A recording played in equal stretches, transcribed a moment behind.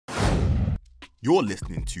You're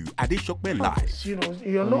listening to Adeshokbe Live. You know,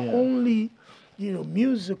 you're not only,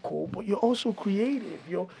 musical, but you're also creative.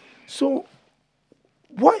 So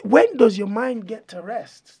when does your mind get to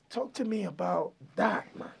rest? Talk to me about that,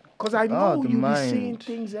 man. Because I know you'll be seeing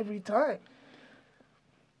things every time.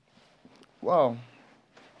 Well,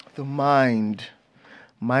 the mind.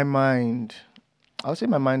 My mind. I would say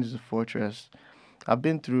my mind is a fortress. I've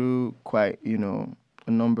been through quite,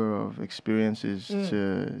 a number of experiences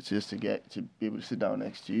to get to be able to sit down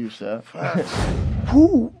next to you, sir.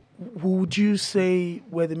 Who would you say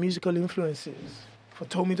were the musical influences for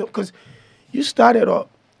Tomi? Because you started off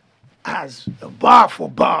as a bar for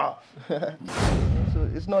bar. So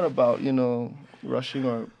it's not about, rushing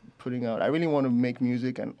or putting out. I really want to make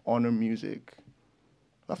music and honor music.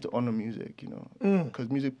 I have to honor music, because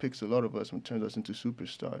music picks a lot of us and turns us into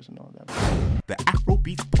superstars and all that. The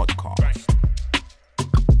Afrobeats podcast.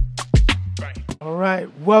 All right.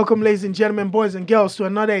 Welcome, ladies and gentlemen, boys and girls, to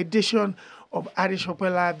another edition of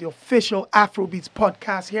Adeshokbe Live, the official Afrobeats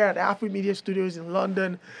podcast here at the Afro Media Studios in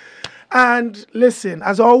London. And listen,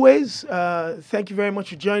 as always, thank you very much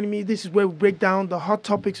for joining me. This is where we break down the hot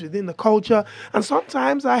topics within the culture. And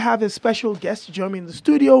sometimes I have a special guest to join me in the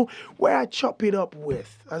studio where I chop it up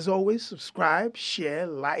with. As always, subscribe, share,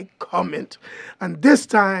 like, comment. And this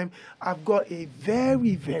time, I've got a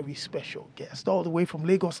very, very special guest all the way from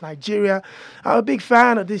Lagos, Nigeria. I'm a big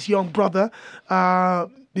fan of this young brother.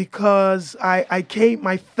 Because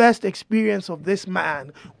my first experience of this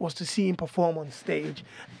man was to see him perform on stage,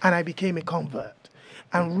 and I became a convert.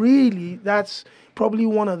 And really, that's probably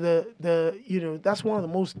one of that's one of the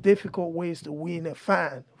most difficult ways to win a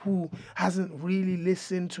fan who hasn't really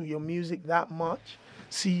listened to your music that much.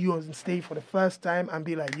 See you on stage for the first time and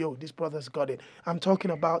be like, yo, this brother's got it. I'm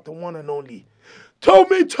talking about the one and only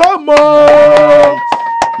Tomi Thomas!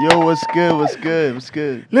 Yo, what's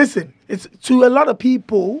good? Listen, it's to a lot of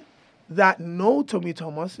people that know Tomi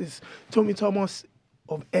Thomas, is Tomi Thomas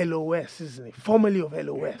of LOS, isn't it? Formerly of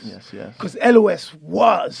LOS. Yes. Because LOS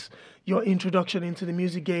was your introduction into the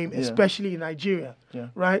music game, especially in Nigeria. Yeah.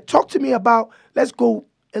 Right? Talk to me about, let's go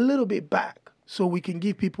a little bit back so we can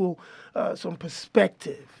give people some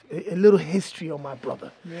perspective, a little history on my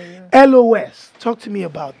brother. LOS, talk to me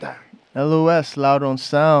about that. LOS, Loud on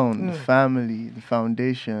Sound, the family, the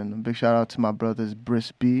foundation. A big shout out to my brothers,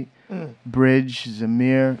 Briss B, Bridge,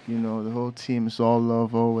 Zamir, the whole team. It's all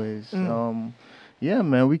love always. Yeah,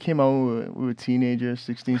 man, we came out, we were teenagers,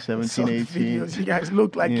 16, 17, 18. Videos. You guys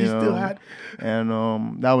looked like you still had.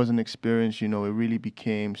 And that was an experience, it really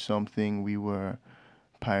became something we were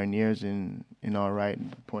pioneers in our right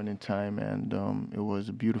point in time, and it was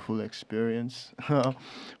a beautiful experience.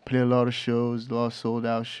 Played a lot of shows, a lot of sold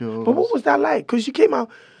out shows. But what was that like? Because you came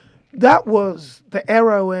out, that was the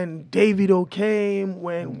era when Davido came,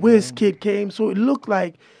 when Wizkid came, so it looked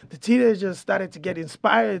like the teenagers started to get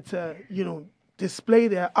inspired to, display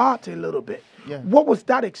their art a little bit. Yeah. What was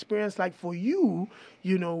that experience like for you,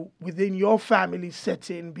 within your family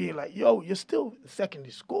setting, being like, yo, you're still in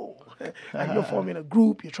secondary school, and you're forming a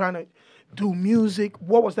group, you're trying to do music.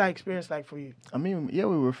 What was that experience like for you? I mean, we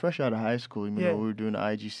were fresh out of high school. We were doing the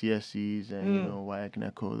IGCSEs and, WAC and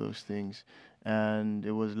Echo, those things. And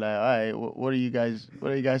it was like, all right, what are you guys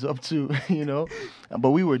up to, But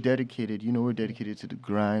we were dedicated, we were dedicated to the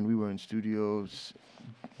grind. We were in studios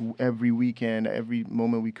every weekend, every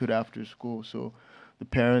moment we could after school. So the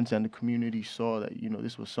parents and the community saw that,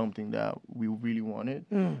 this was something that we really wanted.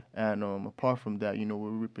 And apart from that, we're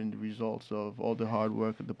reaping the results of all the hard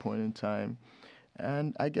work at the point in time.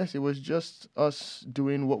 And I guess it was just us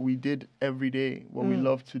doing what we did every day, what we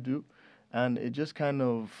loved to do. And it just kind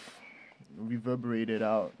of reverberated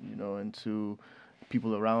out, into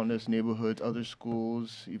people around us, neighborhoods, other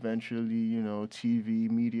schools, eventually, TV,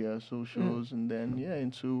 media, socials, and then,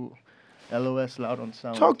 into LOS, Loud on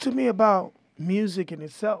Sound. Talk to me about music in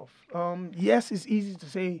itself. Yes, it's easy to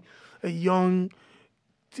say a young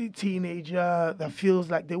teenager that feels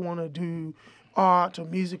like they want to do art or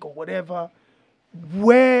music or whatever.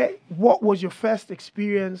 What was your first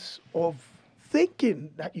experience of thinking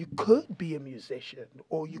that you could be a musician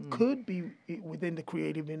or you could be within the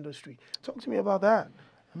creative industry? Talk to me about that.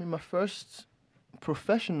 I mean, my first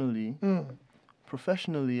professionally,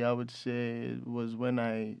 I would say it was when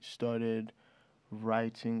I started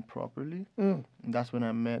writing properly. And that's when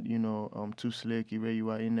I met, Too Slick,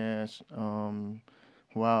 Ireyiwa Ines,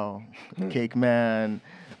 Cake Man.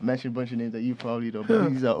 I mentioned a bunch of names that you probably don't, but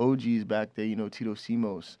these are OGs back there, Tito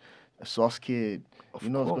Simos, Sauce Kid.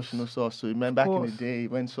 Special Sauce. So man, back in the day,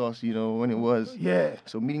 when Sauce, when it was. Yeah.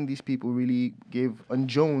 So meeting these people really gave, and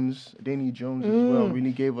Danny Jones as well,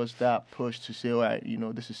 really gave us that push to say, all right,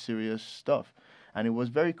 this is serious stuff. and it was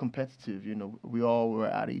very competitive. You know, we all were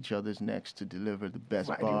at each other's necks to deliver the best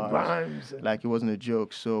Writing bars. rhymes. Like it wasn't a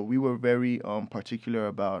joke. So we were very particular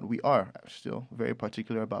about. We are still very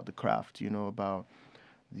particular about the craft. You know, about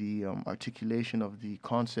the articulation of the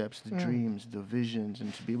concepts, the dreams, the visions,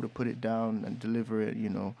 and to be able to put it down and deliver it, you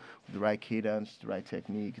know, with the right cadence, the right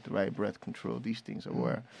technique, the right breath control. These things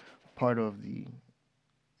were part of the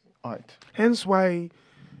art. Hence why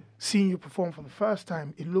seeing you perform for the first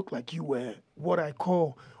time, it looked like you were what I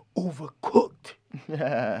call overcooked.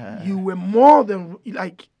 You were more than,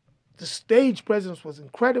 like, the stage presence was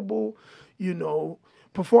incredible, you know,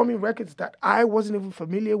 performing records that I wasn't even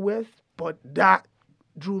familiar with, but that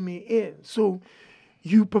drew me in. So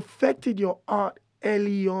you perfected your art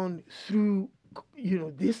early on through, you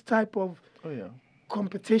know, this type of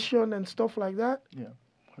competition and stuff like that. Yeah,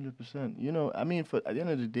 100%. You know, I mean, at the end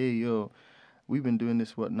of the day, we've been doing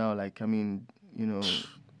this now? Like, I mean, you know,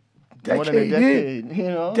 more than a decade. You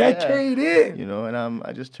know, decade in. You know, and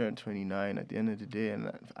I just turned 29 at the end of the day,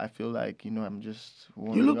 and I feel like, you know, I'm just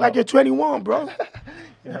warming You look up. like you're 21, bro.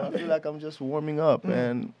 You know, I feel like I'm just warming up,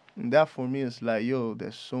 and that for me is like,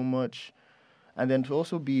 there's so much. And then to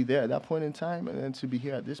also be there at that point in time, and then to be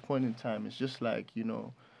here at this point in time, it's just like, you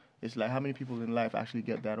know, it's like how many people in life actually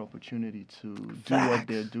get that opportunity to do what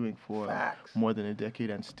they're doing for more than a decade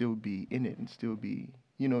and still be in it and still be,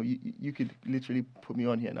 you know, you could literally put me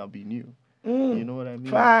on here and I'll be new. You know what I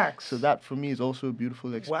mean? Facts. So that for me is also a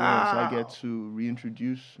beautiful experience. Wow. I get to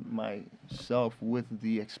reintroduce myself with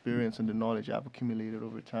the experience and the knowledge I've accumulated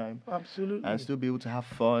over time. Absolutely. And still be able to have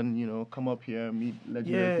fun, you know, come up here and meet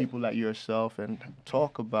legendary people like yourself and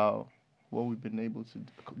talk about what we've been able to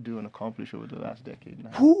do and accomplish over the last decade now.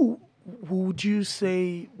 Who would you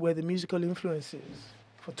say were the musical influences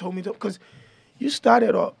for Tomi? Because you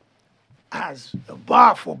started up as a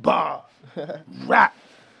bar for bar rap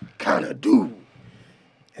kind of dude.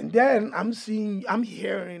 And then I'm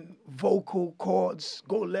hearing vocal chords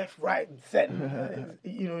go left, right, and center,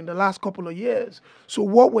 you know, in the last couple of years. So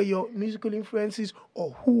what were your musical influences,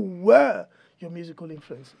 or who were your musical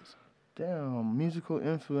influences? Damn, musical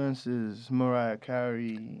influences, Mariah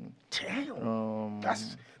Carey. Damn,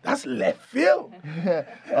 that's left field.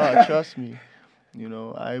 Trust me. You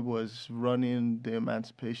know, I was running the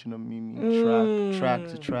Emancipation of Mimi track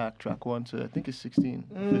to track 1 to I think it's 16,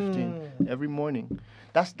 15 every morning.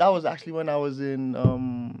 That was actually when I was in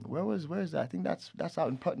where is that? I think that's out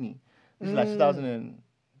in Putney. It's like 2000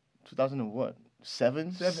 and what?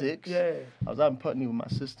 7, 6. Yeah. I was out in Putney with my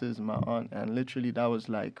sisters and my aunt, and literally that was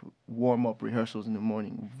like warm-up rehearsals in the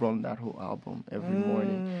morning. Run that whole album every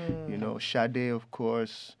morning. You know, Sade, of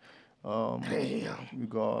course. We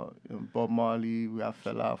got Bob Marley. We have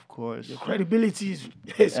Fela, of course. Your credibility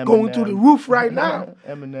is going through the roof right now.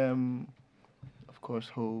 Eminem, of course,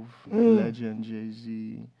 Hove, Legend,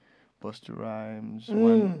 Jay-Z, Busta Rhymes,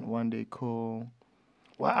 One Day Cole.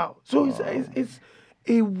 Wow. So it's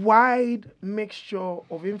a wide mixture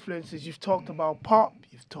of influences. You've talked about pop,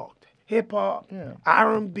 you've talked hip-hop,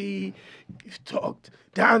 R&B, you've talked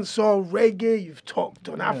dancehall, reggae, you've talked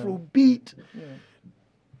on Afrobeat. Yeah.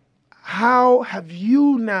 How have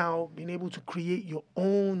you now been able to create your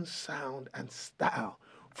own sound and style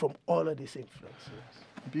from all of these influences?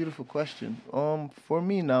 Beautiful question. For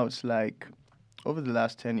me now, it's like over the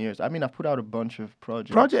last 10 years, I mean, I put out a bunch of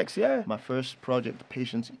projects. Projects, yeah. My first project,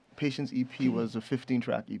 Patience EP, was a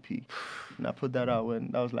 15-track EP. And I put that out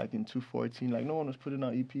when, that was like in 2014. Like, no one was putting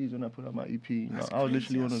out EPs when I put out my EP. You know, I was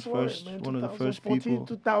literally one of the first people.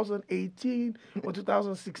 2018 or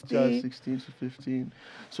 2016. 2016 to 15.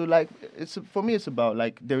 So, like, for me, it's about,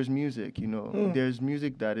 like, there's music, you know. There's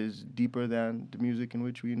music that is deeper than the music in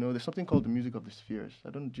which we know. There's something called the music of the spheres.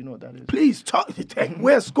 Do you know what that is? Please,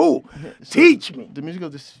 where's school? Teach me. The music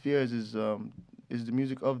of the spheres is the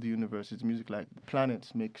music of the universe. It's music like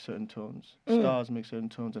planets make certain tones, stars make certain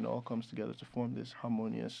tones, and it all comes together to form this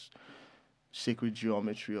harmonious, sacred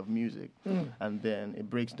geometry of music. And then it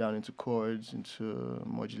breaks down into chords, into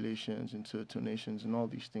modulations, into tonations, and all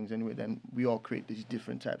these things. Anyway, then we all create these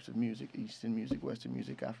different types of music: Eastern music, Western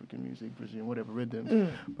music, African music, Brazilian, whatever rhythms.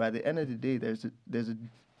 But at the end of the day, there's a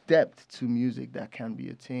depth to music that can be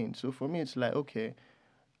attained. So for me, it's like, okay,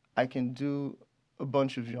 I can do a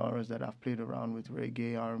bunch of genres that I've played around with: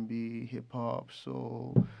 reggae, R&B, hip-hop,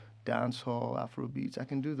 soul, dancehall, Afrobeats. I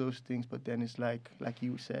can do those things, but then it's like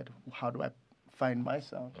you said, how do I find my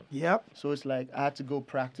sound? Yep. So it's like I had to go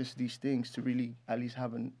practice these things to really at least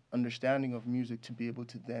have an understanding of music, to be able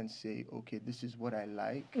to then say, okay, this is what I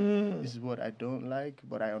like, this is what I don't like,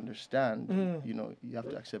 but I understand. You know, you have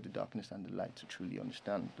to accept the darkness and the light to truly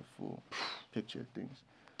understand the full picture of things.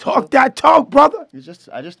 Talk that talk, brother.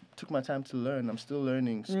 I just took my time to learn. I'm still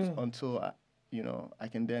learning until I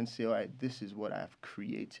can then say, all right, this is what I've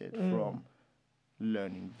created from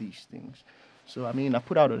learning these things. So I mean, I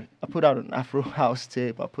put out an Afro house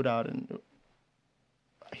tape. I put out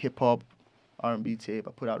a hip hop R&B tape.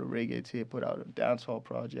 I put out a reggae tape. Put out a dancehall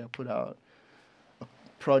project. I put out a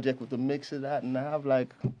project with a mix of that, and I have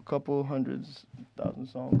like a couple hundreds, thousand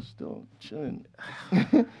songs still chilling.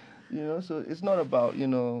 So it's not about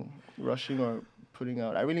rushing or putting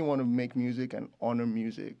out. I really want to make music and honor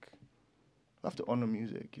music. I have to honor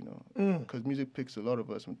music, because music picks a lot of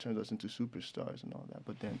us and turns us into superstars and all that.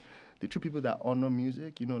 But then the true people that honor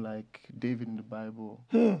music, like David in the Bible,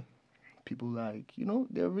 people like,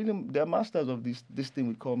 they're masters of this thing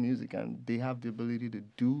we call music, and they have the ability to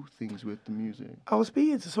do things with the music. I was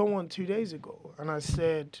speaking to someone 2 days ago, and I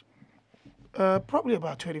said, probably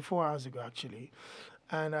about 24 hours ago, actually,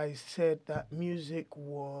 and I said that music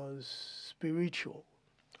was spiritual.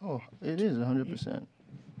 Oh, it is 100%.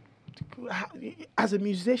 As a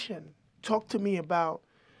musician, talk to me about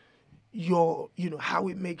how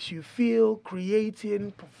it makes you feel,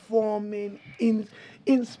 creating, performing,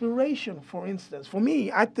 inspiration, for instance. For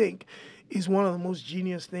me, I think is one of the most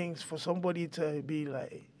genius things for somebody to be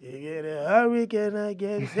like, you get a hurricane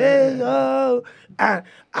against oh, and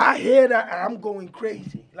I hear that and I'm going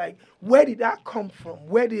crazy. Like, where did that come from?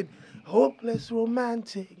 Where did Hopeless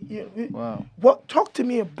Romantic? Wow. Talk to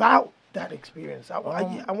me about that experience. I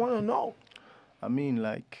want to know. I mean,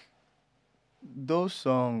 like, those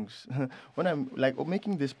songs, when I'm like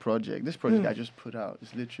making this project I just put out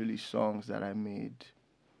is literally songs that I made.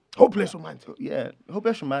 Hopeless Romantic. Yeah,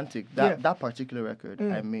 Hopeless Romantic. That particular record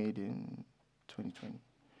I made in 2020.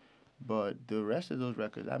 But the rest of those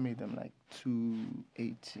records, I made them like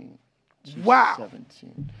 2018,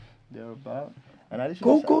 2017. They're about. And I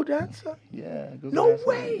Go Dancer? Yeah. No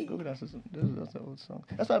way. Go Dancer. Those are old songs.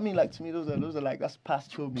 That's what I mean. Like, to me, those are like, that's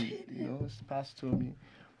past Tomi. It's past Tomi.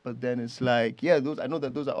 But then it's like, I know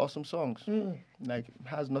that those are awesome songs. Like, it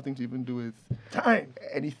has nothing to even do with time,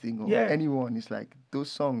 anything or anyone. It's like,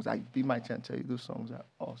 those songs, be my chance to tell you, those songs are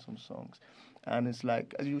awesome songs. And it's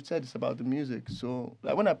like, as you said, it's about the music. So,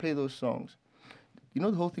 like, when I play those songs,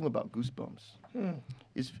 the whole thing about goosebumps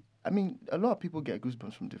is, I mean, a lot of people get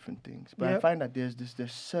goosebumps from different things. But I find that there's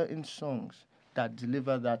certain songs that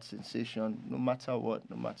deliver that sensation no matter what,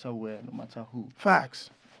 no matter where, no matter who. Facts.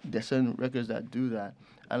 There's certain records that do that.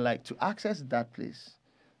 And, like, to access that place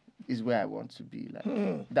is where I want to be.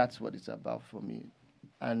 Like, that's what it's about for me.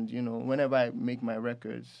 And, whenever I make my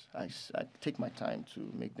records, I take my time to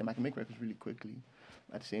make them. I can make records really quickly.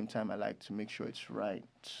 At the same time, I like to make sure it's right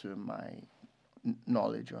to my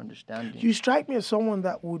knowledge or understanding. You strike me as someone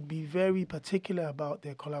that would be very particular about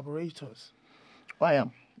their collaborators. Oh, I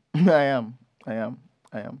am. I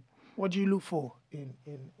am. What do you look for in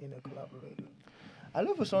a collaborator? I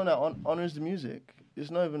look for someone that honors the music. It's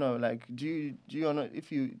not even like, do you honor,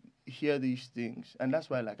 if you hear these things, and that's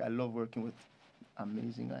why, like, I love working with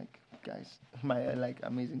amazing, like, guys,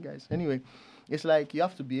 amazing guys. Anyway, it's like you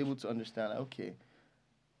have to be able to understand, like, okay,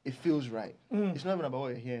 it feels right. It's not even about what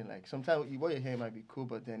you're hearing. Like, sometimes what you're hearing might be cool,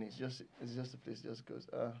 but then it's just the place just goes,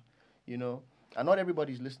 And not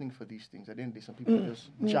everybody's listening for these things. At the end of the day, some people are just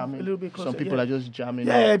jamming. A little bit closer, some people are just jamming.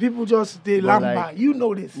 Yeah, people just, they lamba. Like, you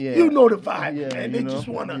know this. Yeah. You know the vibe. And they just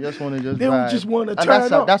want to. They just want to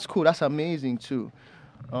turn up. That's cool. That's amazing, too.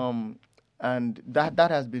 And that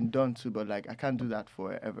has been done, too. But, like, I can't do that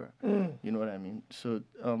forever. You know what I mean? So,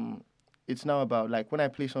 it's now about, like, when I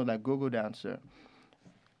play songs like Go Dancer,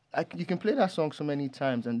 you can play that song so many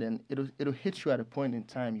times, and then it'll hit you at a point in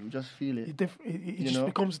time. You just feel it. It just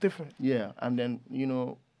becomes different. Yeah, and then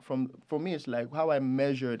for me, it's like how I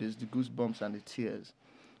measure it is the goosebumps and the tears.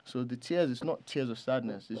 So the tears, it's not tears of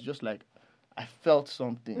sadness. It's just like I felt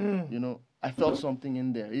something. I felt something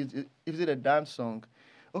in there. Is it a dance song?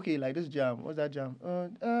 Okay, like this jam. What's that jam?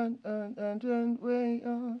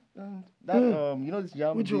 This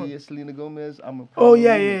jam? Which one? Selena Gomez.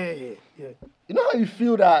 Yeah. You know how you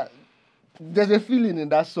feel that there's a feeling in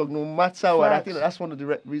that song, no matter what. I think that's one of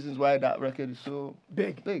the reasons why that record is so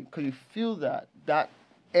big, because you feel that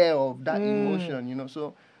air of that emotion.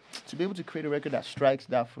 So to be able to create a record that strikes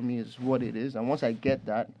that, for me, is what it is. And once I get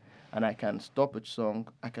that, and I can stop a song,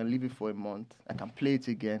 I can leave it for a month, I can play it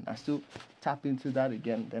again, I still tap into that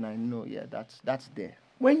again, then I know, that's there.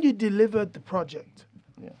 When you delivered the project,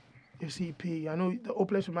 your CP, I know the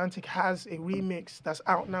Hopeless Romantic has a remix that's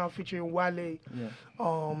out now featuring Wale.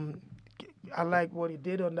 I like what he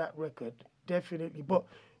did on that record, definitely. But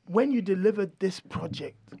when you delivered this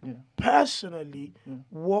project, personally,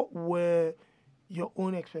 what were your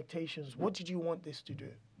own expectations? What did you want this to do?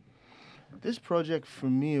 This project for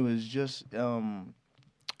me was just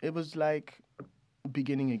it was like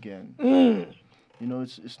beginning again. You know,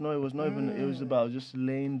 it was not even, it was about just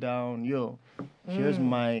laying down, yo, here's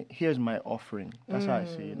my offering. That's how I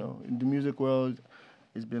say, you know. In the music world,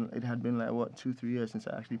 it had been like what 2-3 years since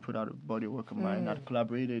I actually put out a body of work of mine. I'd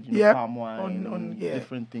collaborated, you know, palm wine on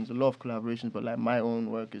different things, a lot of collaborations, but like my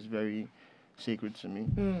own work is very sacred to me.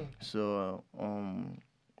 So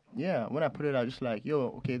yeah, when I put it out, just like,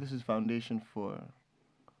 yo, okay, this is foundation for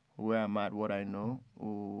where I'm at, what I know,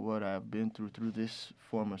 or what I've been through this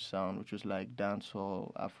form of sound, which was like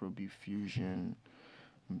dancehall, Afrobeat fusion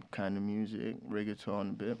kind of music, reggaeton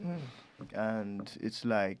a bit. And it's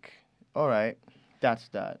like, all right, that's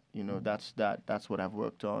that. You know, that's what I've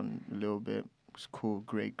worked on a little bit. It's cool,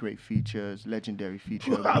 great features, legendary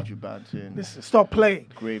features. Listen, stop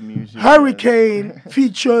playing. Great music. Hurricane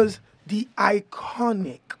features the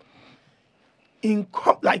iconic,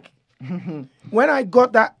 when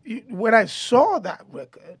I saw that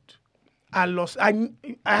record, I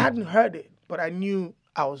hadn't heard it, but I knew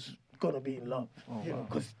I was gonna be in love. You know,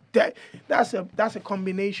 because that's a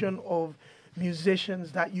combination of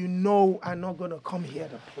musicians that you know are not gonna come here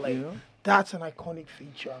to play. Yeah. That's an iconic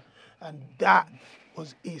feature, and that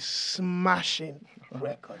was a smashing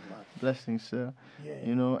record, man. Blessings, sir. Yeah.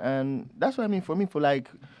 You know, and that's what I mean. For me,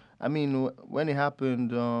 when it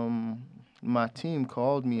happened, my team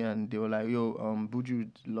called me and they were like, yo, Buju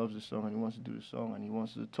loves the song and he wants to do the song and he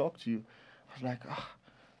wants to talk to you. I was like,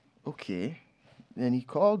 okay. Then he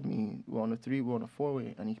called me. We're on a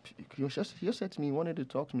 4-way, and he just said to me he wanted to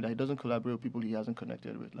talk to me, that he doesn't collaborate with people he hasn't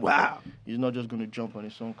connected with. Like, wow. He's not just going to jump on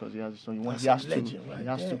his song because he has a song. He has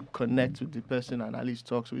to connect with the person and at least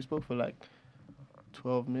talk. So we spoke for like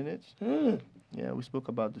 12 minutes. Yeah, we spoke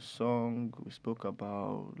about the song, we spoke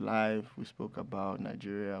about life, we spoke about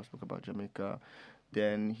Nigeria, we spoke about Jamaica.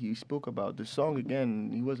 Then he spoke about the song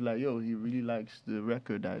again. He was like, yo, he really likes the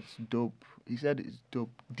record, that's dope. He said it's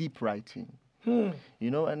dope, deep writing. You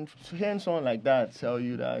know, and hearing someone like that tell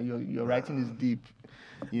you that your writing is deep,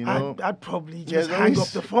 you know. I'd probably just hang up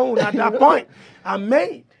the phone at that point. I'm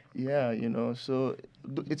made. Yeah, you know, so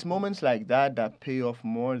it's moments like that that pay off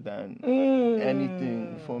more than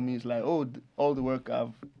anything for me. It's like, all the work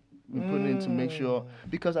I've been putting in to make sure,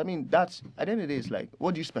 because I mean, that's, at the end of the day, it's like,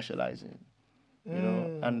 what do you specialize in? You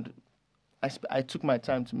know, and I took my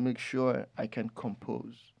time to make sure I can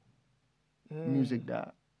compose music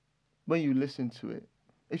that when you listen to it,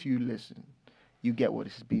 if you listen, you get what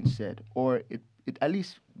is being said, or it at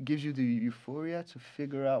least gives you the euphoria to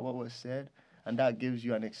figure out what was said. And that gives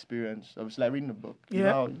you an experience. It's like reading a book. You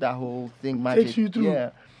know, that whole thing magic. Takes you through.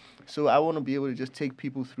 Yeah. So I want to be able to just take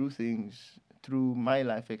people through things, through my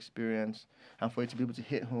life experience, and for it to be able to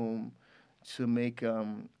hit home, to make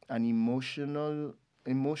an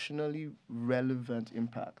emotionally relevant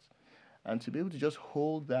impact. And to be able to just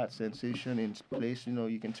hold that sensation in place, you know,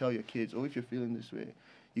 you can tell your kids, if you're feeling this way,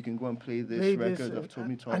 you can go and play this record of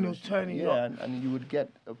Tomi. And it'll turn you up. And you would get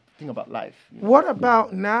a thing about life. You know? What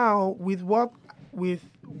about now with what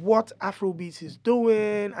Afrobeats is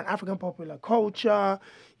doing and African popular culture?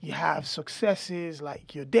 You have successes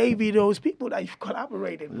like your Davidos, people that you've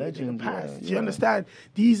collaborated with in the past. Yeah. You understand?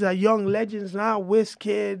 These are young legends now,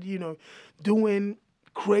 Wizkid, you know, doing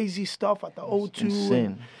crazy stuff at the O2.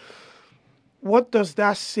 Insane. What does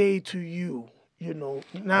that say to you? You know,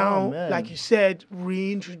 now, like you said,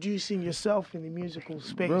 reintroducing yourself in the musical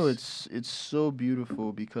space. Bro, it's so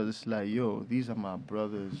beautiful because it's like, yo, these are my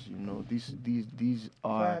brothers. You know, these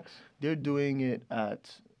are Facts. They're doing it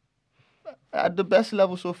at the best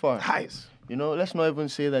level so far. Highest. You know, let's not even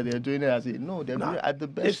say that they're doing it as they're doing it at the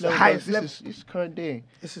best it's level. The highest level. It's current day.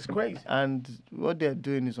 This is crazy. And what they're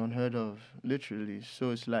doing is unheard of, literally. So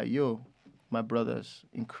it's like, yo, my brothers,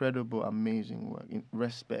 incredible, amazing work,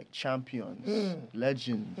 respect, champions,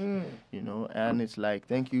 legends, you know, and it's like,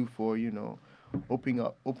 thank you for, you know,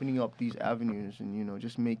 opening up these avenues and, you know,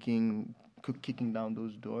 just kicking down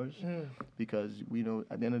those doors, because we know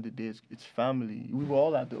at the end of the day it's family. We were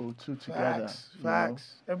all at the O2 together.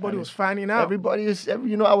 Facts. Everybody was finding out. Everybody is,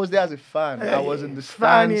 you know, I was there as a fan. I was in the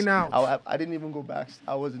stands. Finding out. I didn't even go back.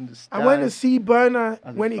 I was in the stands. I went to see Burner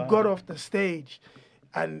when he got off the stage,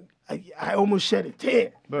 and I almost shed a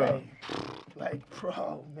tear. Bro. Like,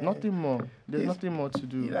 bro, man. Nothing more. There's nothing more to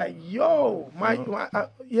do. Like, yo,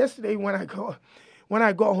 yesterday when I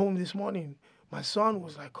got home this morning, my son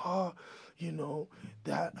was like, you know,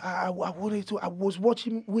 that I was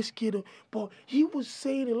watching Wizkid, but he was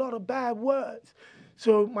saying a lot of bad words.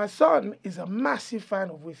 So my son is a massive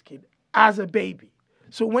fan of Wizkid as a baby.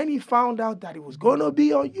 So when he found out that it was going to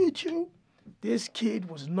be on YouTube, this kid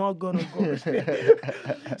was not gonna go.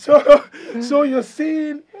 So you're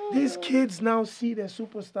seeing these kids now see their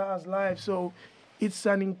superstars live. So it's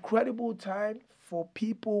an incredible time for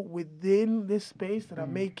people within this space that are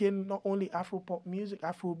making not only Afropop music,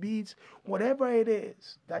 Afrobeats, whatever it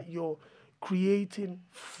is that you're creating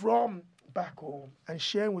from back home and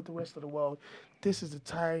sharing with the rest of the world. This is the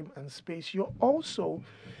time and space. You're also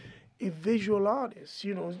a visual artist.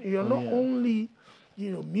 You know, you're not only,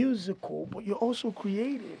 you know, musical, but you're also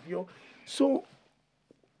creative. So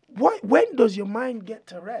when does your mind get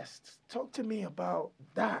to rest? Talk to me about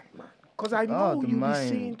that, man. Because I know you'll be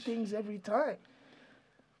seeing things every time.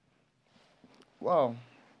 Well,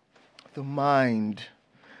 the mind.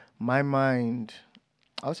 My mind.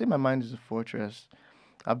 I would say my mind is a fortress.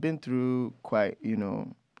 I've been through quite, you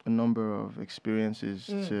know, a number of experiences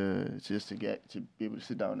to get to be able to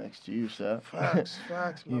sit down next to you, sir. Facts,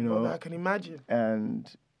 my brother. I can imagine.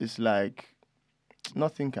 And it's like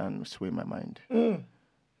nothing can sway my mind.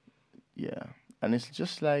 Yeah, and it's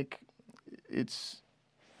just like it's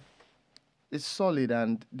solid,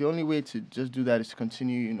 and the only way to just do that is to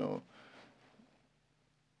continue, you know,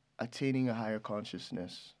 attaining a higher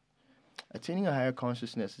consciousness. Attaining a higher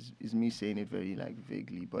consciousness is me saying it very like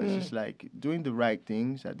vaguely, but it's just like doing the right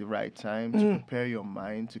things at the right time to prepare your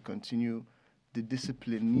mind to continue the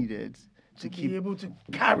discipline needed to keep be able to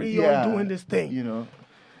carry on doing this thing. You know,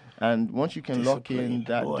 and once you can lock in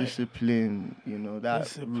that discipline, you know,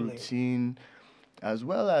 that routine, as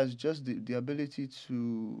well as just the ability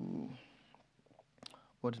to,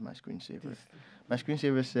 what is my screensaver? My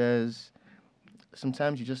screensaver says,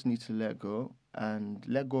 sometimes you just need to let go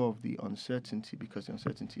of the uncertainty, because the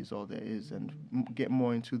uncertainty is all there is, and get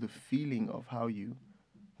more into the feeling of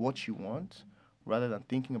what you want, rather than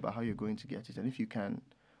thinking about how you're going to get it. And if you can,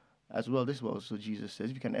 as well, this is what also Jesus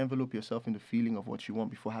says, if you can envelope yourself in the feeling of what you want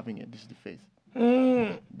before having it, this is the faith.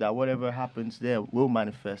 That whatever happens there will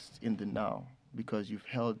manifest in the now, because you've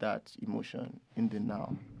held that emotion in the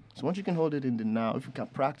now. So once you can hold it in the now, if you can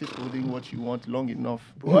practice holding what you want long enough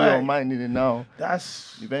in your mind in the now,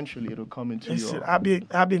 eventually it'll come into your... I've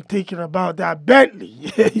been thinking about that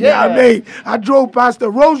Bentley. I mean, I drove past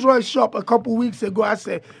the Rolls Royce shop a couple weeks ago. I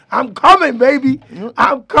said, I'm coming, baby.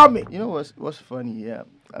 I'm coming. You know what's funny? Yeah.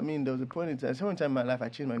 I mean, there was a point in time in my life I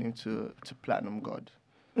changed my name to Platinum God.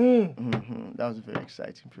 That was a very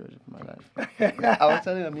exciting period of my life. I was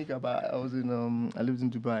telling Amika about, I lived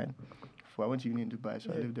in Dubai. I went to uni in Dubai,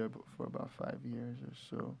 so I lived there for about 5 years or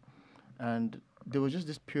so. And there was just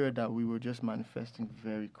this period that we were just manifesting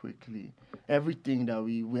very quickly. Everything that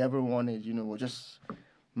we ever wanted, you know, were just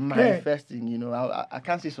manifesting, you know. I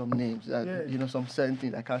can't say some names, you know, some certain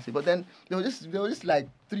things I can't say. But then there was just like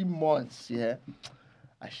 3 months,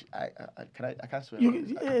 I can't swear.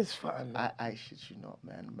 It's fine. I shit you not,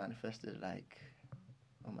 man. Manifested like,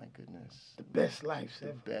 oh my goodness. The best life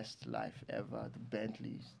ever. The best life ever. The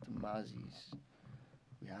Bentleys, the Mazis.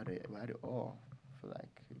 We had it all for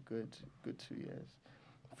like a good 2 years.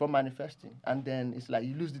 From manifesting. And then it's like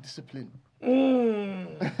you lose the discipline.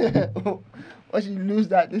 Once you lose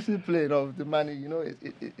that discipline of the money, you know,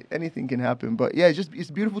 anything can happen. But yeah,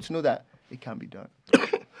 it's beautiful to know that it can be done.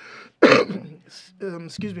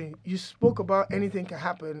 Excuse me. You spoke about anything can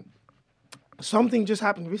happen. Something just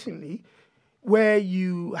happened recently where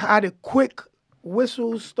you had a quick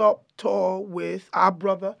whistle-stop tour with our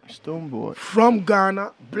brother Stoneboy from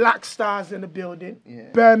Ghana, Black Stars in the building,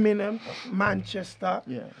 Birmingham, Manchester.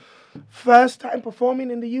 Yeah. First time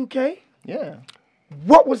performing in the UK? Yeah.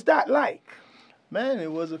 What was that like? Man,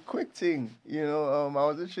 it was a quick thing. You know, I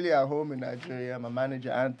was actually at home in Nigeria. My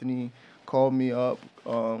manager, Anthony, called me up,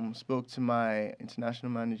 spoke to my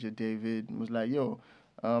international manager, David, and was like, yo,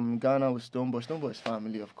 Ghana with Stoneboy. Stoneboy's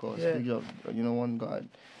family, of course. Big up, you know, one God.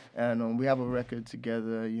 And we have a record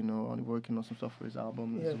together, you know, working on some stuff for his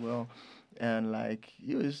album as well. And, like,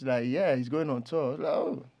 he was like, yeah, he's going on tour. I was like,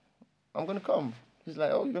 oh, I'm going to come. He's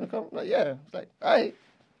like, oh, you're going to come? I'm like, yeah. It's like, all right.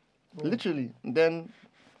 Literally. And then,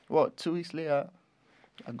 2 weeks later,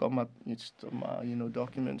 I got my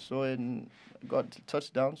documents sorted and got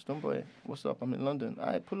touchdown. Stoneboy, what's up? I'm in London.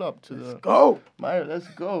 I pull up to Let's go. Let's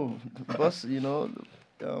go. The bus, you know,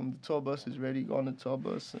 the tour bus is ready. Go on the tour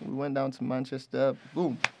bus. And we went down to Manchester.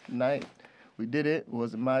 Boom. Night. We did it. It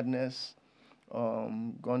was a madness. Go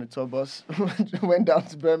on the tour bus. Went down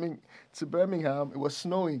to Birmingham. It was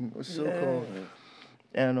snowing. It was so cold.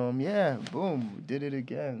 And boom. We did it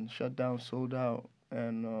again. Shut down, sold out.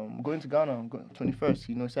 And I'm going to Ghana. I'm going 21st.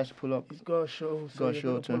 You know, he has to pull up. He's got a show. Got a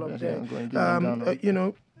show 21st. Yeah, I'm going to Ghana. You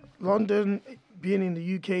know, London, being in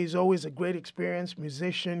the UK is always a great experience.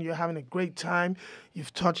 Musician, you're having a great time.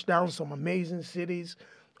 You've touched down some amazing cities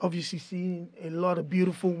obviously seen a lot of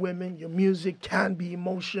beautiful women. Your music can be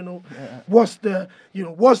emotional. Yeah. What's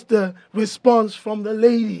the response from the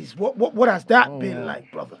ladies? What has that been yeah.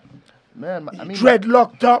 like, brother? Man, I mean,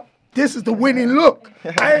 Dreadlocked up. This is the winning look.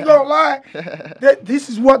 I ain't gonna lie. This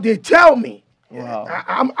is what they tell me. Wow.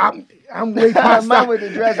 I'm way past man that. with the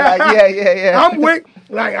dress, like, yeah.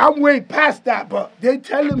 I'm way past that, but they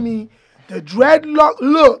telling me the dreadlock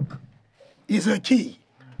look is a key.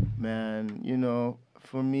 Man, you know,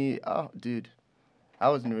 for me, dude, I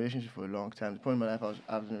was in a relationship for a long time. The point in my life,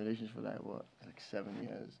 I was in a relationship for like 7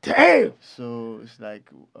 years. Damn. So it's like,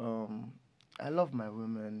 I love my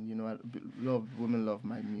women. You know, women love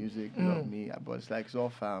my music, love me. But it's like it's all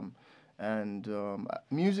fam. And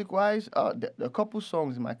music-wise, the couple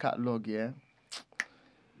songs in my catalog, yeah.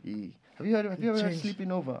 Have you ever heard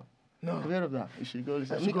Sleeping Over? No. Have you heard of that? You should go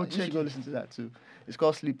listen. You should go listen to that too. It's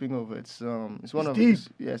called Sleeping Over. It's one of deep.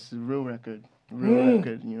 it's a real record.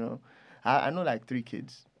 Record, you know. I know like 3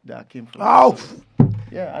 kids that came from. Oh.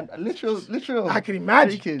 Yeah, and literal. I can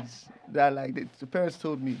imagine. 3 kids that like the parents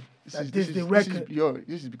told me this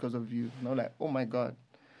is because of you. And I'm like, oh my God.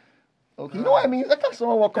 Okay, you know what I mean? Like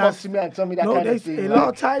someone walk up to me and tell me that kind of thing. A lot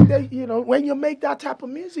of times, when you make that type of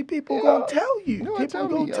music, people gonna tell you. People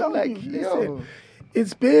gonna tell you. Listen,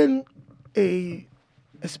 it's been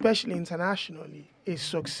especially internationally, a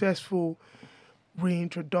successful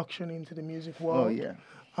reintroduction into the music world. Oh yeah.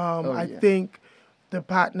 I think the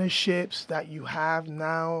partnerships that you have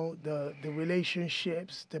now, the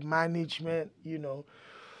relationships, the management,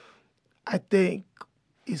 I think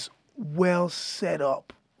is well set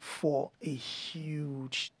up for a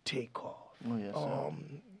huge takeoff. Oh, yes, sir.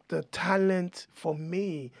 The talent for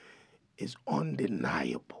me is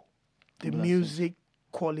undeniable. The music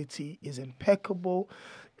quality is impeccable.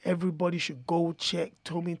 Everybody should go check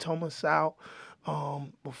Tomi Thomas out.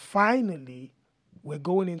 But finally, we're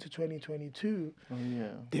going into 2022. Oh, yeah.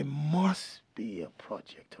 There must be a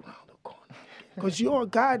project around the corner. Because you're a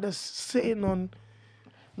guy that's sitting on...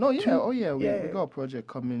 No, yeah. We got a project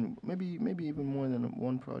coming. Maybe even more than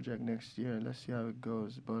one project next year. Let's see how it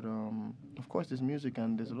goes. But of course, there's music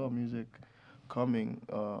and there's a lot of music coming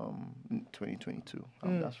in 2022.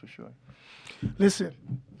 That's for sure. Listen,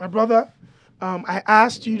 my brother, I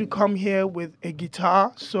asked you to come here with a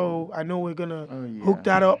guitar, so I know we're gonna hook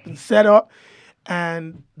that up and set up.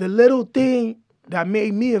 And the little thing that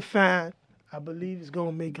made me a fan, I believe, is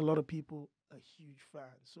gonna make a lot of people a huge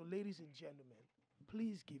fan. So, ladies and gentlemen,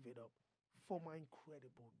 please give it up for my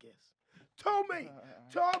incredible guest, Tomi!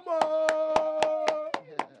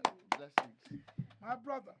 Blessings. My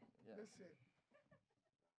brother, listen.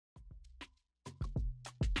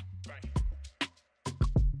 Right.